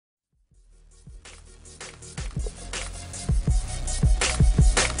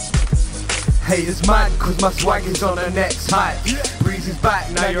Haters mad cause my swag is on the next hype. Breezy's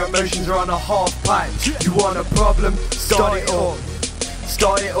back, now your emotions are on a half pipe. You want a problem? Start it up.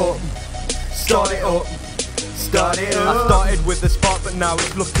 Start it up. Start it up. Start it up. I started with the spark but now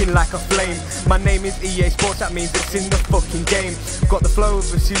it's looking like a flame. My name is EA Sports, that means it's in the fucking game. Got the flow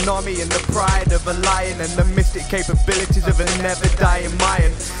of a tsunami and the pride of a lion, and the mystic capabilities of a never dying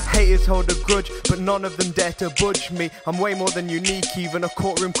mayan. Haters hold a grudge, but none of them dare to budge me. I'm way more than unique, even a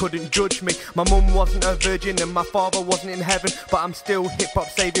courtroom couldn't judge me. My mum wasn't a virgin and my father wasn't in heaven, but I'm still hip-hop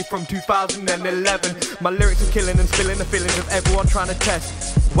saviour from 2011. My lyrics are killing and spilling the feelings of everyone trying to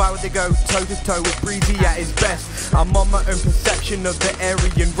test. Why would they go toe-to-toe with Breezy at his best? I'm on my own perception of the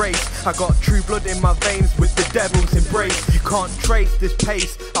Aryan race. I got true blood in my veins with the devil's embrace. You can't trace this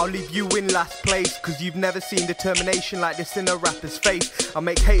pace, I'll leave you in last place, cause you've never seen determination like this in a rapper's face. I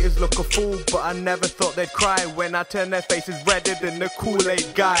make haters look a fool, but I never thought they'd cry when I turn their faces redder than the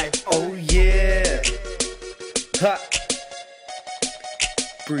Kool-Aid guy. Oh yeah, ha,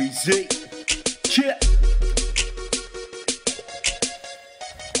 Breezy, yeah.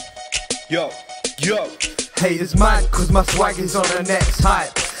 Yo, yo. Haters mad cause my swag is on the next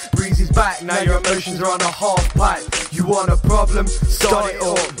hype. Breezy's back, now your emotions are on a half pipe. You want a problem? Start it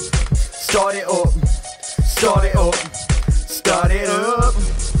up. Start it up. Start it up. Start it up.